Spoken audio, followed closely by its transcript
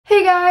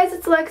Hey guys,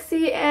 it's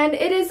Lexi and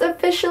it is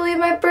officially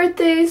my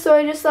birthday, so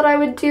I just thought I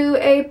would do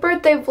a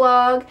birthday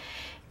vlog.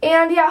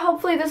 And yeah,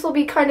 hopefully this will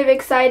be kind of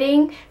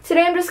exciting.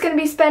 Today I'm just going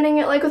to be spending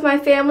it like with my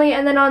family,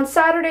 and then on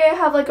Saturday I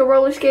have like a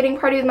roller skating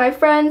party with my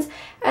friends,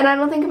 and I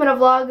don't think I'm going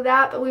to vlog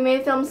that, but we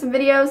may film some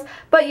videos.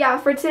 But yeah,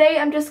 for today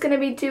I'm just going to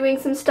be doing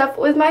some stuff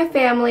with my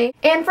family.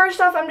 And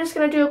first off, I'm just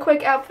going to do a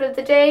quick outfit of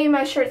the day.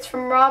 My shirt's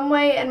from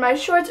Romway and my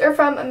shorts are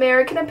from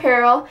American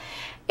Apparel.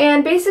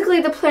 And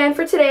basically the plan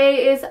for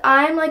today is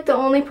I'm like the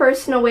only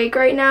person awake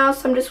right now,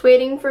 so I'm just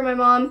waiting for my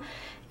mom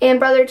and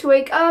brother to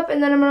wake up,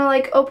 and then I'm gonna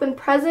like open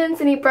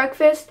presents and eat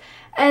breakfast,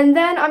 and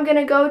then I'm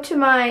gonna go to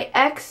my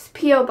ex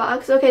P.O.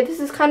 box. Okay, this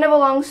is kind of a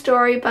long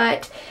story,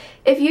 but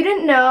if you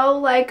didn't know,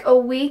 like a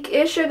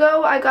week-ish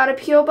ago I got a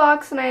P.O.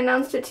 box and I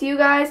announced it to you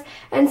guys,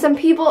 and some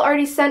people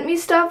already sent me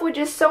stuff, which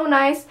is so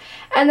nice.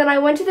 And then I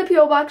went to the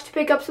P.O. box to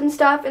pick up some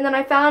stuff, and then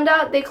I found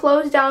out they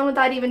closed down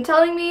without even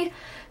telling me.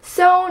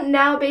 So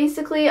now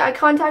basically I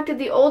contacted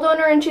the old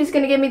owner and she's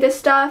going to give me this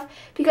stuff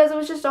because it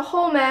was just a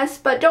whole mess.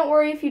 But don't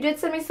worry, if you did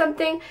send me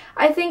something,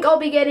 I think I'll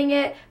be getting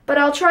it. But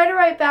I'll try to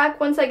write back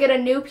once I get a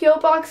new P.O.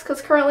 box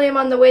because currently I'm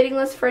on the waiting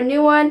list for a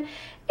new one.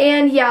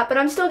 And yeah, but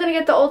I'm still going to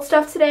get the old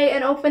stuff today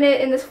and open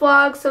it in this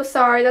vlog, so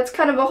sorry, that's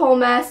kind of a whole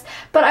mess.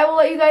 But I will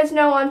let you guys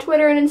know on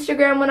Twitter and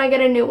Instagram when I get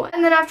a new one.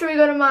 And then after we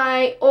go to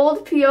my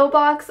old P.O.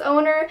 box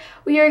owner,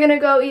 we are going to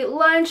go eat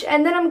lunch,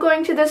 and then I'm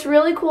going to this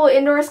really cool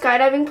indoor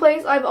skydiving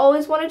place I've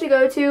always wanted to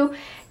go to.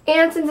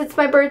 And since it's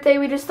my birthday,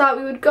 we just thought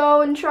we would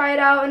go and try it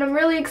out, and I'm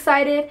really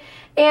excited.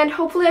 And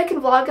hopefully I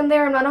can vlog in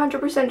there, I'm not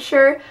 100%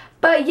 sure.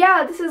 But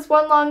yeah, this is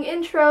one long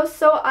intro,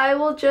 so I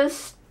will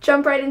just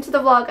jump right into the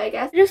vlog, I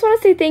guess. I just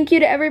want to say thank you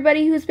to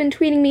everybody who's been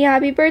tweeting me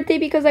happy birthday,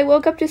 because I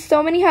woke up to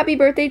so many happy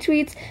birthday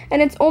tweets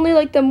and it's only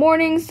like the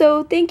morning,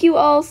 so thank you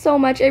all so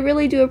much. I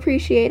really do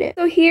appreciate it.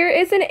 So here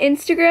is an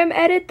Instagram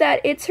edit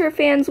that It's Her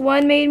Fans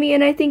 1 made me,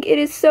 and I think it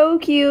is so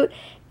cute,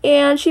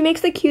 and she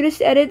makes the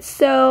cutest edits,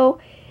 so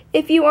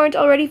if you aren't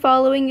already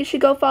following, you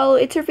should go follow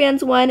It's Her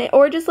Fans 1,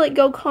 or just like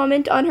go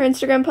comment on her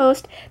Instagram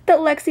post that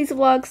Lexi's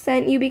vlog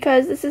sent you,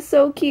 because this is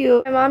so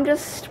cute. My mom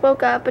just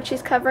woke up, but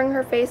she's covering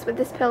her face with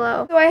this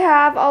pillow. So I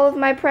have all of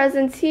my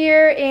presents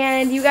here,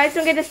 and you guys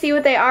don't get to see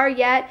what they are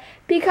yet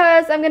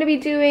because I'm going to be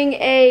doing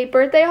a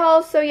birthday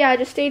haul, so yeah,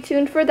 just stay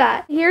tuned for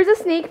that. Here's a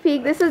sneak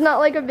peek. This is not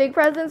like a big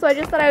present, so I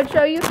just thought I would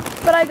show you,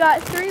 but I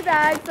got 3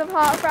 bags of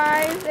hot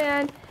fries,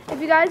 and if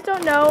you guys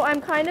don't know,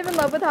 I'm kind of in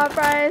love with hot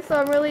fries, so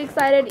I'm really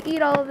excited to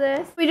eat all of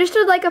this. We just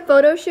did like a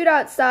photo shoot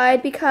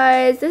outside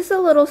because this is a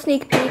little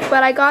sneak peek,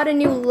 but I got a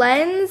new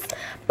lens.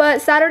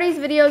 But Saturday's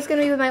video is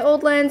going to be with my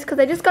old lens because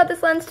I just got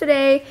this lens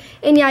today.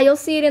 And yeah, you'll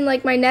see it in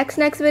like my next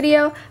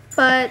video.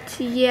 But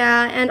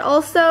yeah, and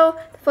also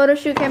photo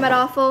shoot came out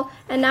awful,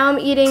 and now I'm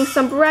eating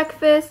some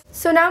breakfast.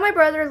 So now my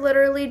brother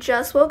literally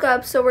just woke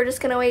up, so we're just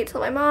gonna wait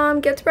till my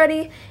mom gets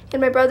ready and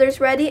my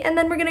brother's ready, and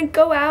then we're gonna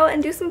go out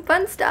and do some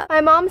fun stuff.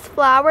 My mom's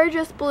flower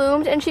just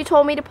bloomed, and she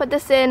told me to put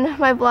this in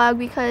my vlog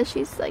because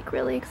she's like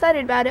really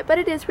excited about it, but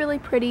it is really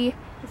pretty.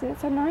 Isn't it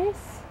so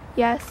nice?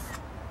 Yes.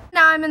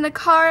 Now I'm in the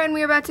car and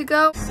we're about to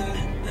go.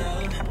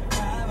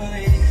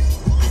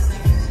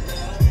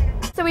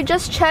 So we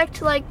just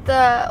checked like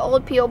the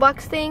old P.O.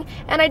 box thing,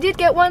 and I did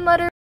get one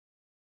letter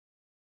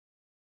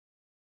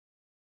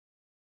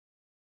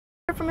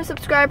from a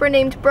subscriber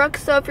named Brooke,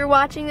 so if you're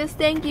watching this,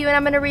 thank you, and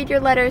I'm going to read your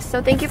letters,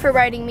 so thank you for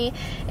writing me.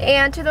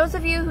 And to those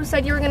of you who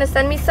said you were going to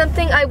send me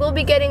something, I will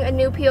be getting a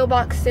new P.O.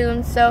 box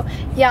soon, so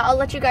yeah, I'll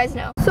let you guys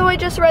know. So I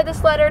just read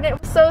this letter and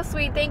it was so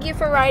sweet. Thank you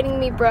for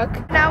writing me,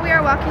 Brooke. Now we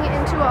are walking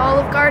into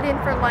Olive Garden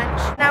for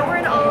lunch. Now we're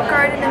in Olive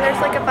Garden and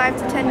there's like a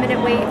 5 to 10 minute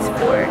wait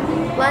for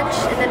lunch,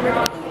 and then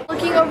we're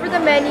looking over the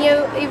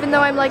menu, even though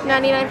I'm like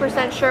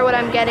 99% sure what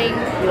I'm getting.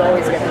 You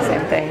always get the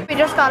same thing. We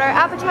just got our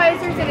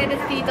appetizers, and it is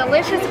the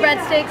delicious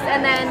breadsticks,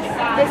 and then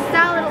this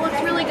salad. It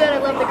looks really good. I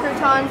love the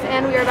croutons,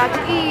 and we are about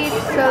to eat,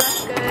 so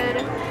that's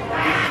good.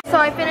 So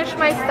I finished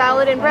my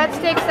salad and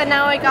breadsticks, and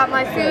now I got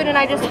my food, and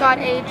I just got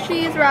a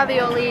cheese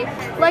ravioli,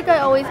 like I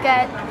always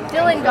get.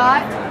 Dylan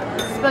got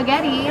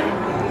spaghetti,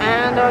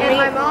 and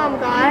my mom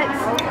got...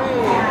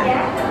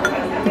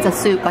 It's a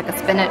soup, like a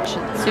spinach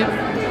soup.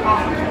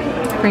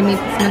 Creamy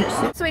spinach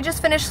soup. So we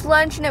just finished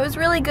lunch and it was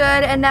really good,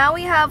 and now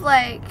we have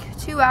like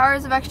 2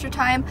 hours of extra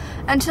time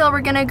until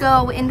we're gonna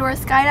go indoor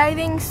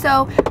skydiving.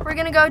 So we're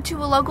gonna go to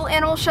a local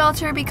animal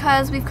shelter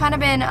because we've kind of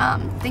been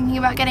thinking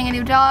about getting a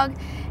new dog,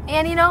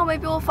 and you know,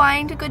 maybe we'll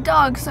find a good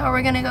dog, so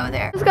we're gonna go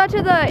there. Just got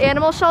to the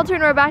animal shelter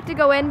and we're about to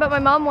go in, but my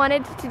mom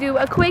wanted to do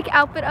a quick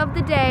outfit of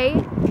the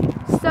day.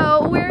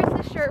 So where's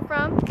the shirt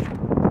from?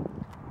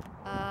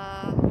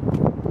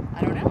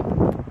 I don't know.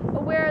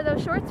 Where are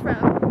those shorts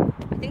from?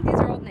 I think these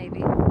are Old Navy.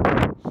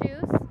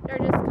 Shoes? Or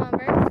just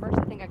Converse? First,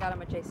 I think I got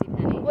them at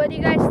JCPenney. What do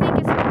you guys think?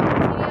 Is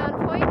Katie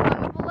on point?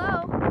 Comment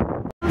below.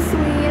 So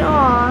sweet,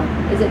 aw.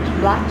 Is it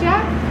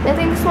Blackjack? I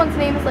think this one's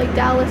name is like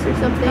Dallas or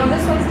something. No,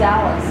 this one's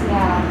Dallas,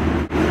 yeah.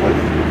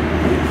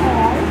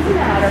 Oh, what's the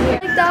matter? I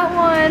like that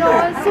one.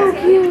 Oh, it's so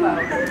cute.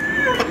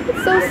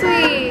 It's so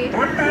sweet.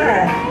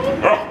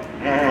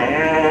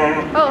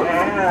 Oh.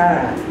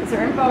 Is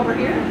there info over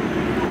here?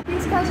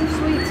 guys are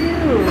sweet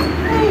too.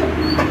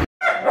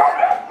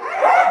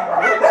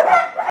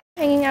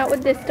 Hanging out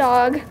with this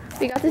dog.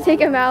 We got to take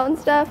him out and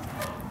stuff.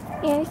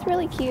 And he's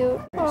really cute.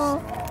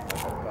 Aww.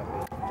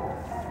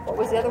 What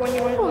was the other one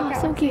you wanted to look at?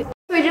 So cute.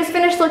 We just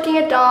finished looking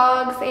at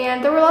dogs,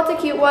 and there were lots of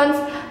cute ones,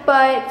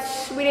 but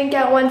we didn't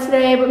get one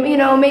today, but you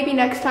know, maybe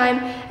next time.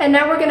 And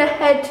now we're gonna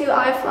head to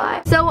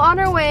iFly. So on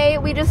our way,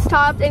 we just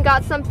stopped and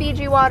got some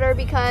Fiji water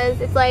because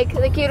it's like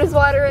the cutest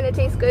water and it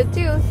tastes good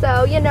too.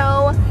 So, you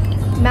know,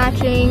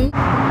 matching.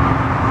 Are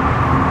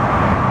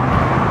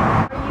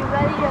you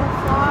ready to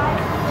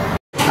fly?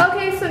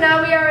 Okay, so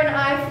now we are in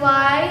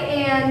iFly,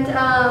 and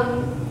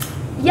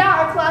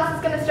yeah, our class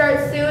is gonna start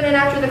soon, and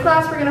after the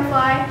class we're gonna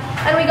fly.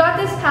 And we got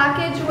this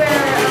package where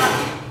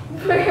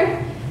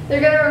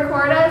they're gonna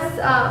record us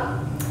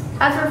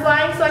as we're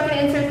flying, so I can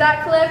insert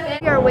that clip.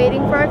 And we are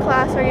waiting for our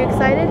class. Are you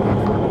excited?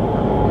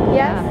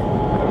 Yes?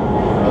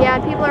 Yeah,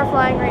 people are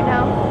flying right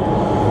now.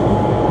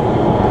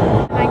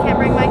 And I can't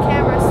bring my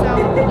camera, so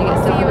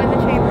I'll see you in the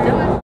chamber. Do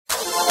it.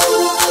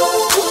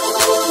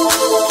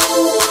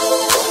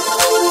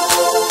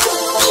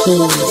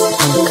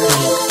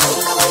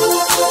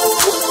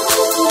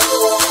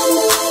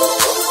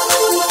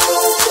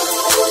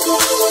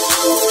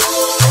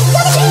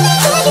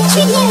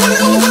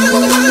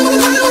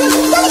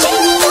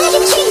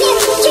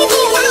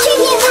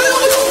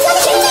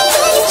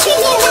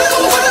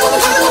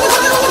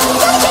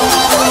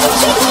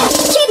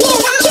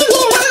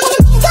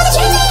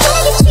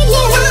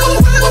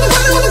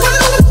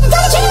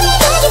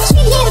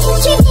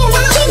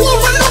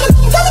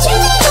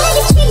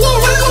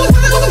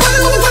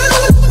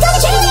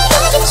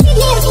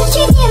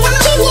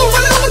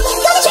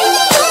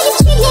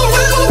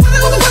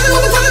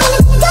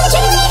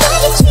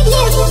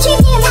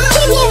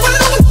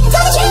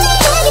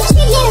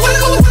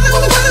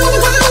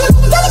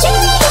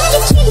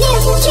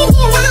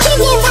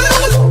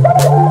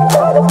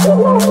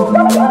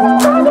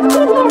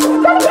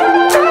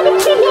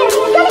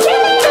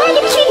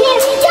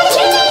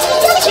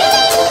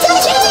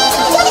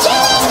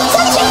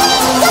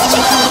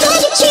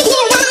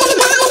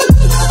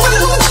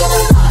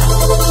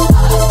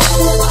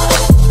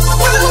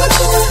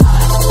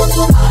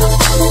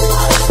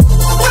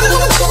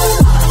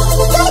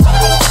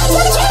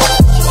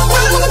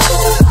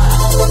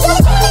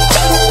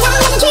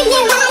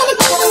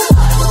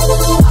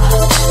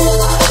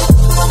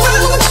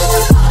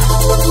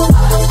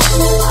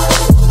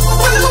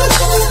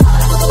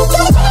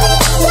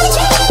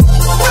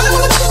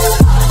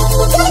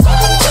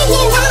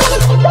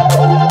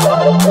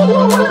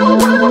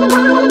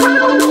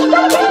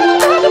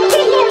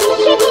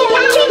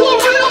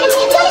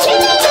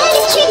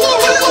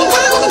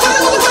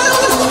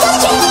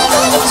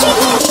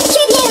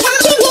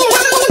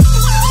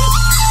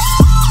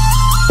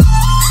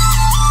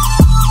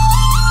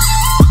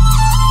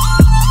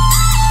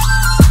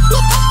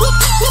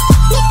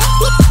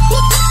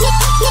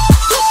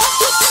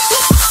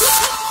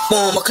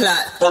 Bomb a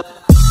clot.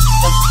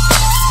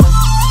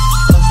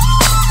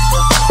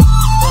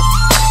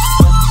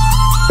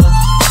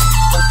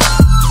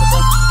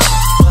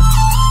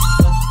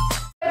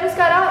 I just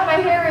got out. My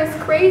hair is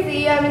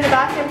crazy. I'm in the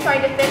bathroom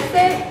trying to fix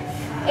it.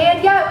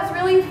 And yeah, it was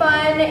really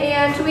fun,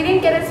 and we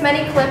didn't get as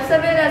many clips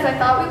of it as I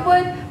thought we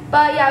would.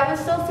 But yeah, it was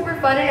still super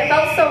fun, and it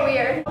felt so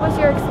weird. What was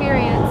your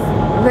experience?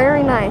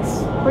 Very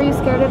nice. Were you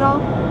scared at all?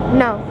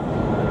 No.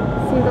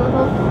 See the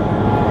little...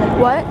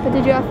 What? But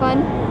did you have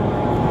fun?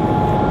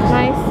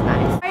 Nice,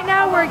 nice. Right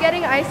now we're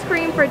getting ice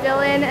cream for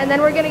Dylan, and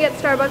then we're gonna get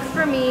Starbucks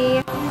for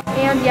me.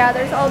 And yeah,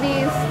 there's all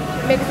these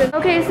mixes.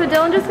 Okay, so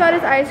Dylan just got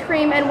his ice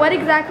cream, and what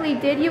exactly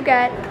did you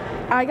get?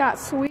 I got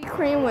sweet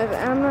cream with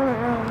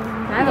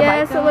M&M's.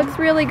 Yes, it looks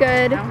really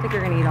good. I don't think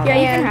you're gonna eat all that.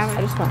 Yeah, you can have it.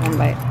 I just want one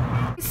bite.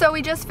 So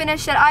we just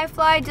finished at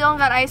iFly. Dylan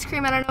got ice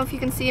cream. I don't know if you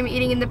can see him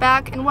eating in the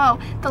back. And whoa,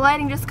 the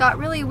lighting just got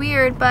really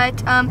weird.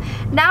 But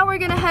now we're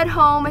gonna head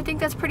home. I think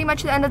that's pretty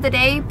much the end of the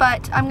day.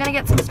 But I'm gonna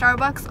get some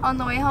Starbucks on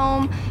the way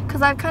home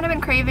because I've kind of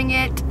been craving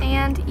it.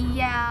 And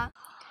yeah.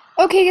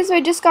 Okay, so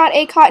I just got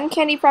a cotton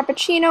candy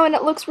frappuccino, and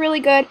it looks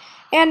really good.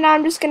 And now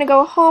I'm just gonna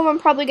go home. I'm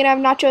probably gonna have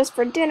nachos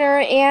for dinner.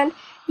 And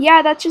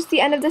yeah, that's just the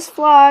end of this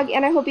vlog.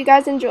 And I hope you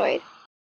guys enjoyed.